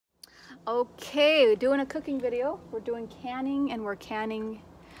Okay, doing a cooking video. We're doing canning, and we're canning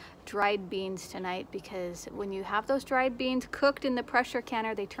dried beans tonight because when you have those dried beans cooked in the pressure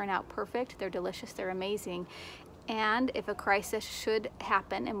canner, they turn out perfect. They're delicious, they're amazing. And if a crisis should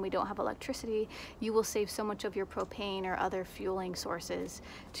happen and we don't have electricity, you will save so much of your propane or other fueling sources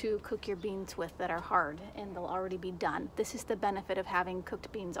to cook your beans with that are hard, and they'll already be done. This is the benefit of having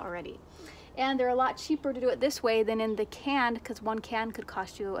cooked beans already. And they're a lot cheaper to do it this way than in the can, because one can could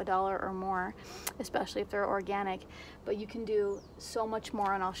cost you $1 or more, especially if they're organic. But you can do so much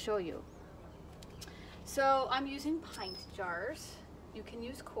more, and I'll show you. So I'm using pint jars. You can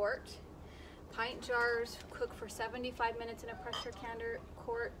use quart. Pint jars cook for 75 minutes in a pressure canner.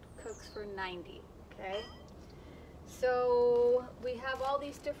 Quart cooks for 90, okay? So we have all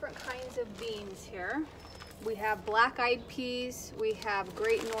these different kinds of beans here. We have black-eyed peas, we have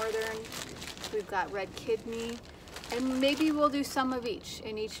Great Northern, we've got red kidney, and maybe we'll do some of each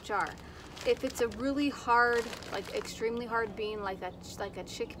in each jar. If it's a really hard, like extremely hard bean, like a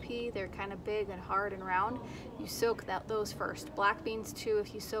chickpea, they're kind of big and hard and round, you soak those first. Black beans too,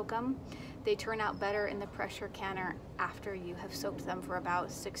 if you soak them, they turn out better in the pressure canner after you have soaked them for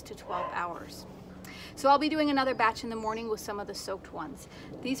about 6 to 12 hours. So I'll be doing another batch in the morning with some of the soaked ones.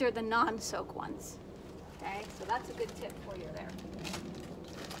 These are the non-soak ones. Okay, so that's a good tip for you there.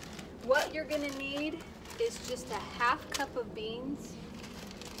 What you're gonna need is just a half cup of beans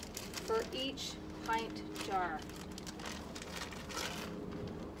for each pint jar.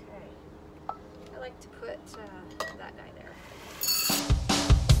 Okay, I like to put that guy there.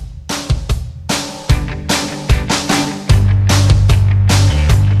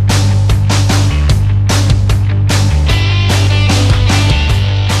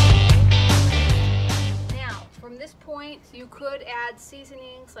 You could add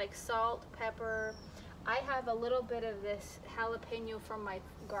seasonings like salt, pepper. I have a little bit of this jalapeno from my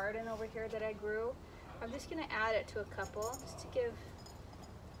garden over here that I grew. I'm just going to add it to a couple just to give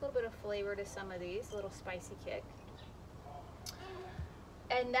a little bit of flavor to some of these, a little spicy kick.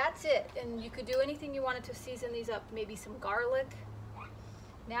 And that's it. And you could do anything you wanted to season these up, maybe some garlic.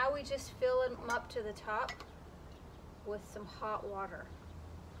 Now we just fill them up to the top with some hot water.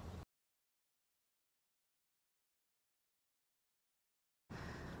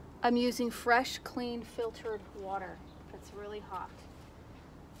 I'm using fresh, clean, filtered water. That's really hot.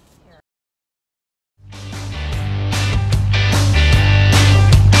 Here.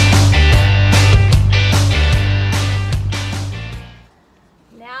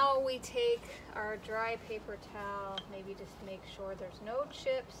 Now we take our dry paper towel, maybe just make sure there's no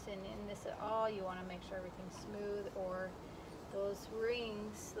chips in this at all. You want to make sure everything's smooth, or those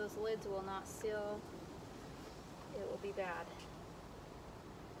rings, those lids will not seal. It will be bad.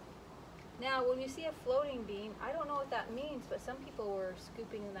 Now, when you see a floating bean, I don't know what that means, but some people were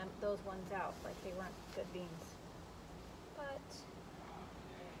scooping those ones out like they weren't good beans. But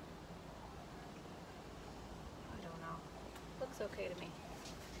I don't know. Looks okay to me.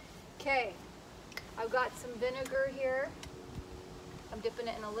 Okay, I've got some vinegar here. I'm dipping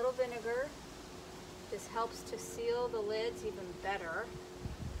it in a little vinegar. This helps to seal the lids even better.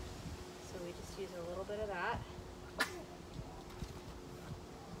 So we just use a little bit of that.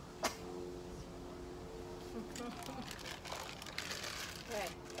 Okay,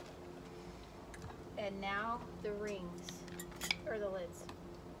 and now the rings, or the lids.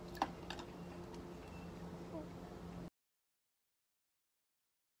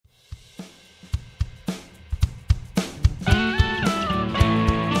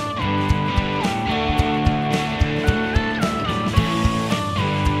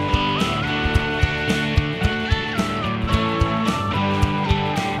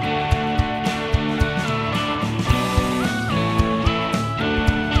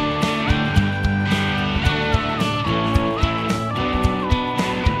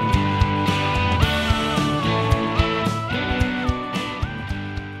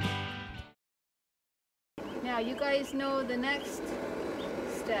 Now you guys know the next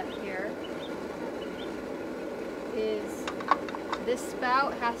step here is this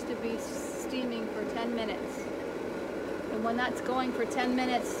spout has to be steaming for 10 minutes. And when that's going for 10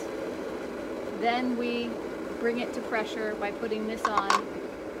 minutes, then we bring it to pressure by putting this on.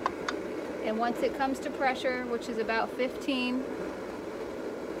 And once it comes to pressure, which is about 15,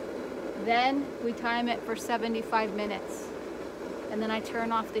 then we time it for 75 minutes. And then I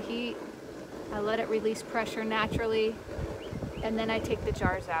turn off the heat. I let it release pressure naturally, and then I take the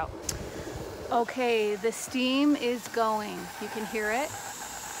jars out. Okay, the steam is going. You can hear it.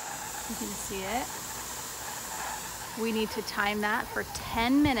 You can see it. We need to time that for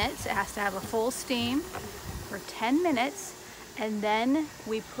 10 minutes. It has to have a full steam for 10 minutes, and then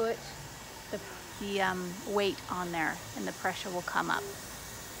we put weight on there, and the pressure will come up.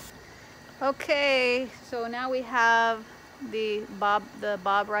 Okay, so now we have the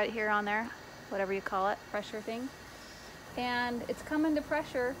bob right here on there, whatever you call it, pressure thing, and it's coming to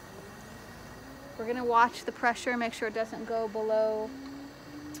pressure. We're gonna watch the pressure, make sure it doesn't go below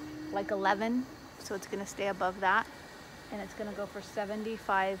like 11, so it's gonna stay above that, and it's gonna go for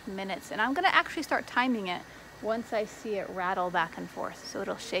 75 minutes. And I'm gonna actually start timing it once I see it rattle back and forth, so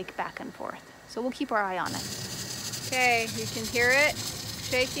it'll shake back and forth. So we'll keep our eye on it. Okay, you can hear it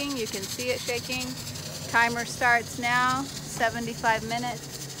shaking, you can see it shaking. Timer starts now, 75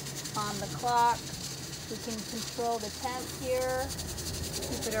 minutes on the clock. We can control the temp here,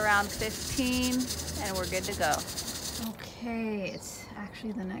 keep it around 15, and we're good to go. Okay, it's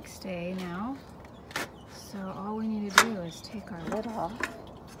actually the next day now. So all we need to do is take our lid off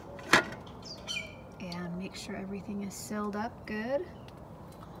and make sure everything is sealed up good.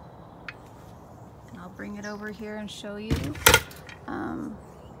 And I'll bring it over here and show you. I'll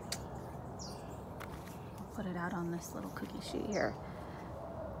put it out on this little cookie sheet here.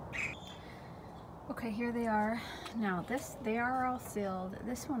 Okay, here they are. Now they are all sealed.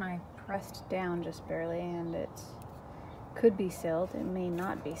 This one I pressed down just barely, and it could be sealed. It may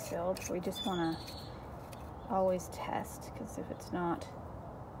not be sealed. We just want to always test, because if it's not,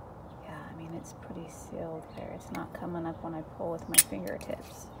 yeah, I mean, it's pretty sealed there. It's not coming up when I pull with my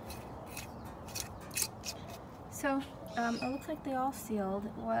fingertips. So it looks like they all sealed.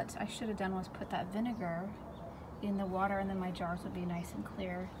 What I should have done was put that vinegar in the water, and then my jars would be nice and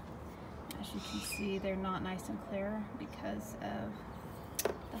clear. As you can see, they're not nice and clear because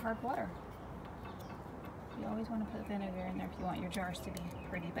of the hard water. You always want to put vinegar in there if you want your jars to be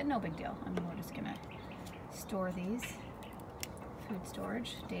pretty, but no big deal. I mean, we're just gonna store these, food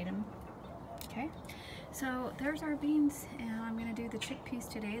storage, datum. Okay, so there's our beans, and I'm gonna do the chickpeas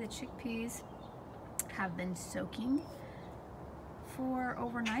today. The chickpeas have been soaking for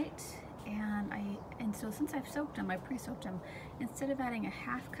overnight, and so since I've soaked them, I pre-soaked them, instead of adding a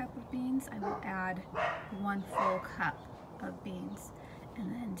half cup of beans, I will add 1 full cup of beans,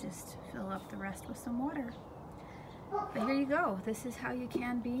 and then just fill up the rest with some water. But here you go. This is how you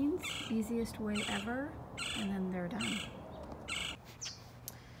can beans, easiest way ever, and then they're done.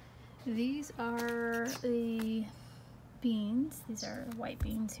 These are the beans. These are white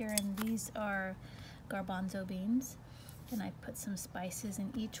beans here, and these are garbanzo beans. And I put some spices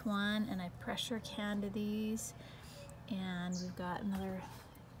in each one, and I pressure canned these, and we've got another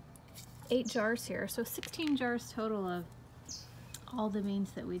 8 jars here, so 16 jars total of all the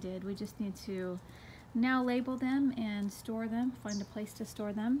beans that we did. We just need to now label them and store them, find a place to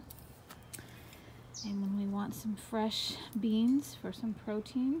store them. And when we want some fresh beans for some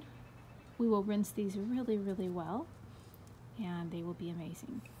protein, we will rinse these really, really well, and they will be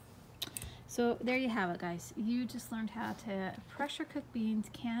amazing. So there you have it, guys. You just learned how to pressure cook beans,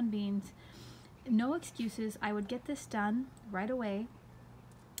 can beans. No excuses. I would get this done right away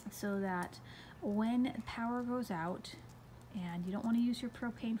so that when power goes out and you don't want to use your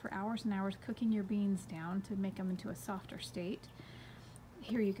propane for hours and hours cooking your beans down to make them into a softer state,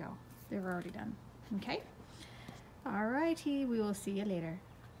 here you go. They're already done. Okay? Alrighty, we will see you later.